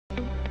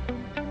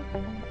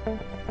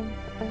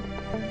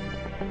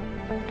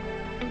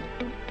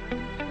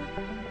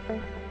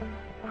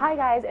Hi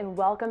guys, and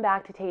welcome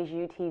back to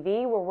Teju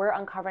TV, where we're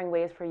uncovering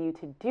ways for you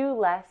to do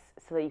less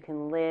so that you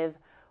can live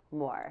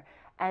more.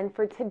 And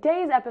for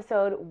today's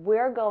episode,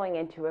 we're going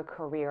into a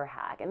career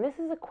hack. And this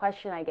is a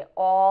question I get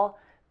all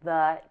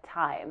the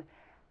time.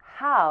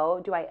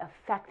 How do I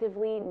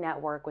effectively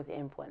network with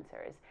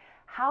influencers?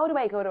 How do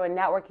I go to a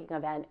networking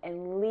event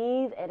and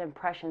leave an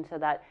impression so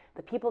that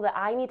the people that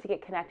I need to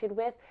get connected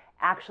with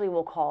actually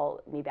will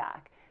call me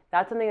back?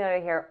 That's something that I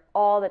hear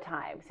all the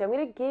time. So I'm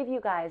going to give you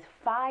guys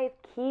 5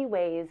 key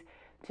ways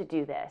to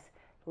do this.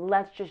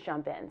 Let's just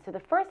jump in. So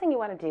the first thing you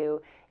want to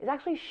do is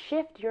actually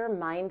shift your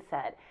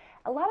mindset.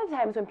 A lot of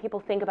times when people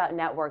think about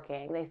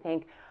networking, they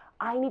think,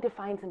 I need to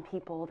find some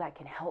people that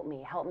can help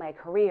me, help my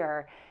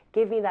career,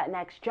 give me that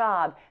next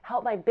job,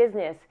 help my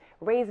business,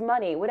 raise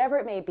money, whatever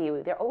it may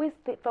be. They're always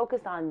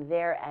focused on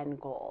their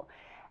end goal.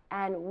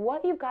 And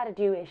what you've got to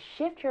do is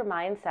shift your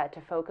mindset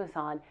to focus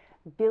on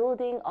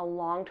building a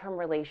long-term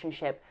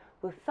relationship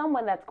with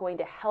someone that's going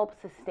to help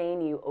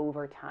sustain you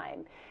over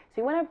time.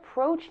 So you want to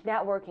approach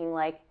networking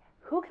like,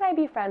 who can I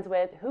be friends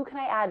with? Who can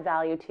I add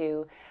value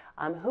to?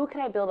 Who can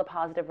I build a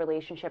positive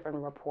relationship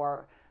and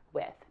rapport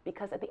with?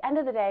 Because at the end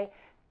of the day,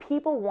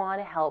 people want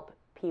to help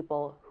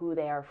people who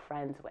they are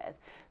friends with.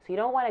 So you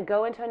don't want to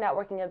go into a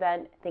networking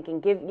event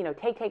thinking,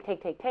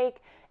 take.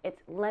 It's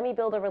let me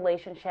build a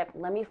relationship,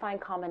 let me find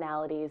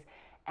commonalities,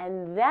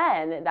 and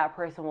then that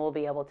person will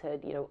be able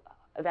to,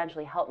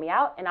 eventually help me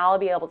out, and I'll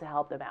be able to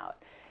help them out.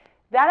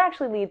 That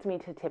actually leads me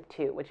to tip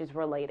 2, which is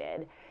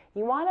related.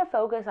 You want to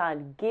focus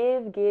on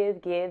give. And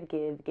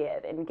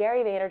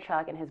Gary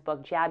Vaynerchuk in his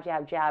book, Jab,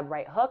 Jab, Jab,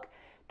 Right Hook,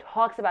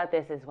 talks about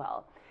this as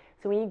well.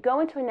 So when you go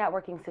into a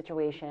networking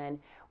situation,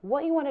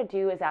 what you want to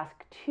do is ask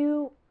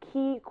 2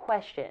 key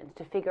questions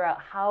to figure out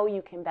how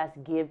you can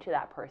best give to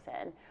that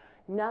person.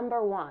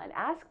 Number 1,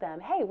 ask them,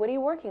 hey, what are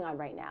you working on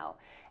right now?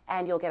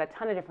 And you'll get a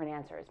ton of different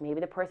answers. Maybe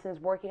the person is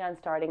working on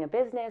starting a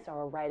business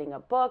or writing a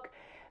book.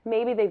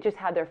 Maybe they've just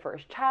had their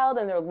first child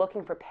and they're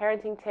looking for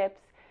parenting tips.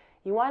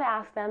 You want to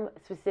ask them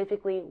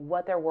specifically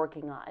what they're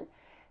working on.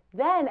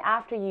 Then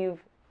after you've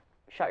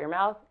shut your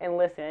mouth and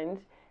listened,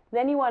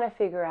 then you want to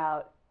figure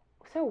out,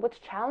 so what's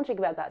challenging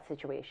about that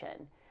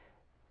situation?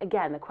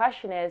 Again, the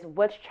question is,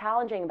 what's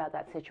challenging about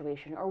that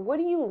situation? Or what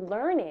are you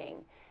learning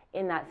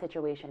in that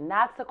situation?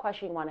 That's the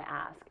question you want to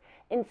ask.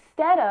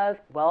 Instead of,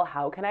 well,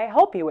 how can I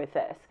help you with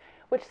this?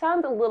 Which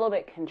sounds a little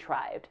bit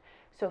contrived.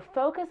 So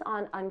focus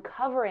on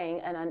uncovering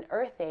and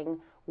unearthing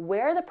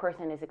where the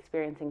person is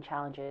experiencing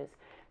challenges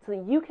so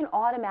that you can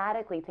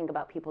automatically think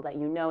about people that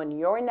you know in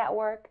your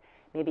network,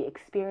 maybe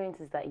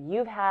experiences that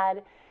you've had,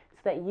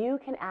 so that you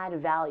can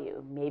add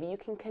value. Maybe you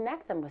can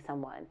connect them with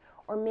someone,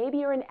 or maybe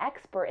you're an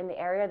expert in the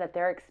area that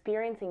they're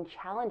experiencing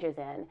challenges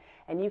in,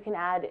 and you can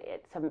add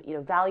some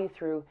value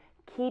through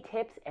key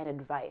tips and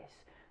advice.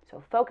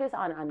 So focus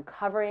on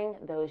uncovering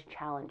those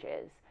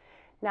challenges.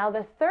 Now,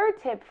 the third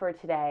tip for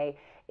today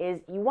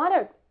is you want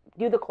to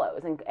do the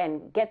close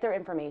and get their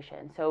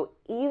information. So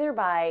either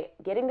by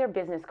getting their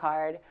business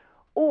card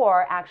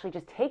or actually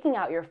just taking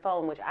out your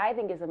phone, which I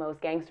think is the most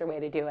gangster way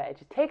to do it.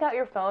 Just take out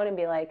your phone and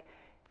be like,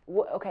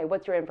 okay,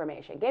 what's your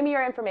information? Give me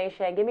your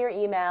information, give me your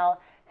email,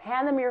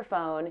 hand them your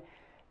phone.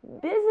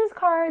 Business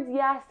cards,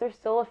 yes, they're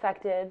still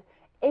effective.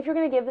 If you're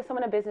going to give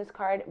someone a business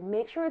card,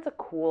 make sure it's a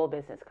cool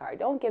business card.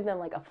 Don't give them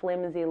like a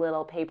flimsy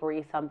little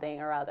papery something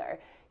or other.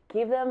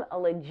 Give them a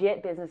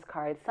legit business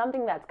card,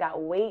 something that's got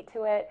weight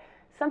to it,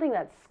 something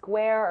that's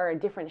square or a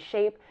different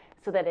shape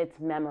so that it's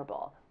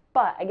memorable.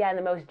 But again,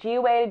 the most G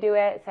way to do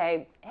it,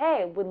 say,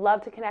 hey, would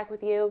love to connect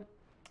with you.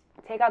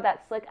 Take out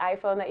that slick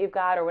iPhone that you've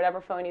got or whatever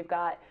phone you've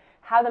got,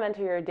 have them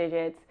enter your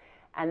digits,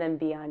 and then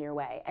be on your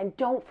way. And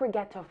don't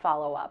forget to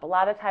follow up. A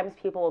lot of times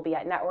people will be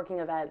at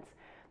networking events.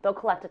 They'll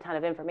collect a ton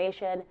of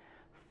information,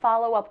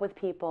 follow up with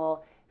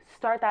people,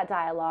 start that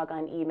dialogue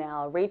on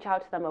email, reach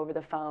out to them over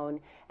the phone,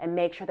 and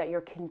make sure that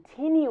you're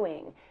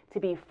continuing to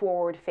be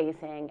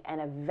forward-facing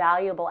and a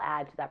valuable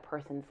add to that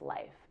person's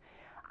life.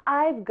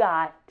 I've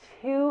got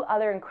 2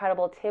 other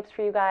incredible tips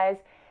for you guys.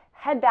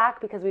 Head back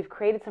because we've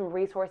created some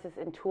resources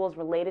and tools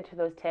related to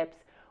those tips.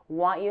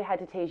 Want you to head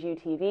to Teju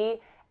TV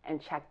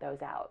and check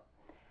those out.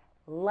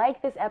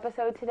 Like this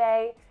episode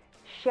today,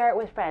 share it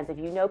with friends. If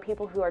you know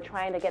people who are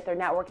trying to get their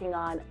networking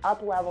on,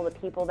 up-level the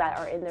people that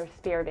are in their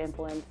sphere of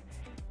influence,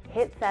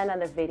 hit send on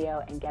this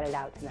video and get it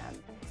out to them.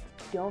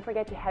 Don't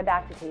forget to head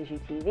back to Teju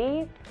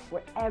TV,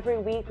 where every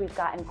week we've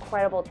got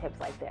incredible tips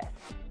like this.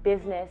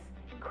 Business,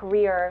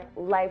 career,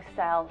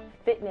 lifestyle,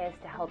 fitness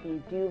to help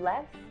you do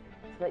less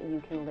so that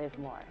you can live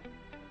more.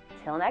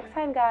 Till next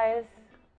time, guys.